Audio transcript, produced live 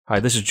Hi,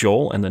 this is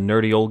Joel and the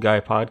Nerdy Old Guy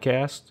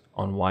podcast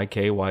on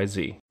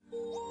YKYZ.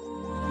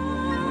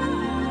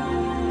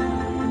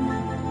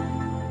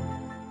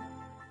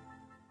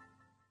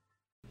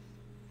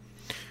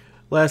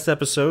 Last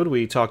episode,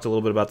 we talked a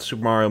little bit about the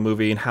Super Mario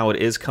movie and how it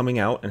is coming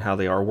out and how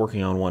they are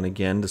working on one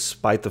again,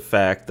 despite the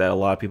fact that a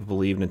lot of people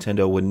believe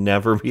Nintendo would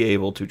never be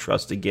able to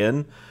trust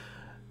again.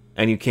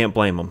 And you can't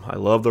blame them. I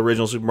love the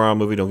original Super Mario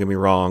movie, don't get me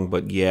wrong,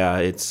 but yeah,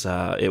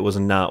 it was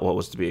not what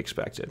was to be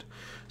expected.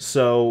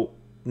 So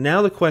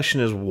now the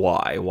question is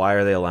why? Why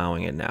are they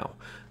allowing it now?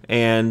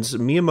 And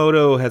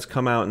Miyamoto has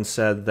come out and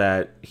said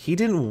that he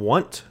didn't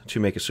want to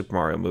make a Super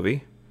Mario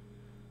movie.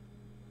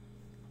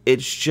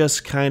 It's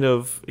just kind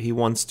of, he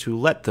wants to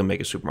let them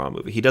make a Super Mario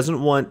movie. He doesn't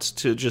want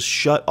to just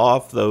shut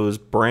off those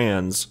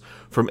brands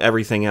from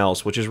everything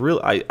else, which is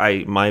really,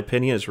 my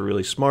opinion, is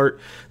really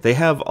smart. They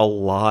have a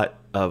lot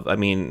of,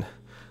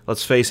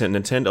 let's face it,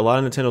 a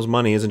lot of Nintendo's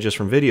money isn't just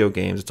from video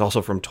games, it's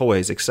also from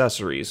toys,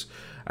 accessories.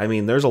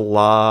 There's a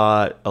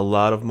lot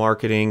of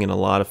marketing and a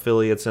lot of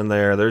affiliates in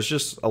there. There's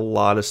just a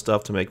lot of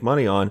stuff to make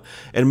money on,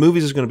 and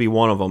movies is going to be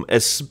one of them,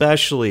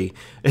 especially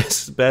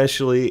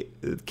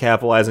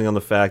capitalizing on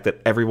the fact that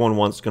everyone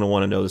going to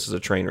want to know this is a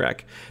train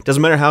wreck.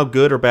 Doesn't matter how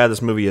good or bad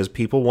this movie is,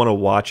 people want to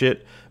watch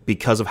it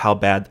because of how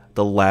bad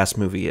the last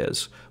movie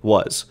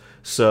was.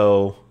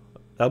 So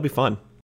that'll be fun.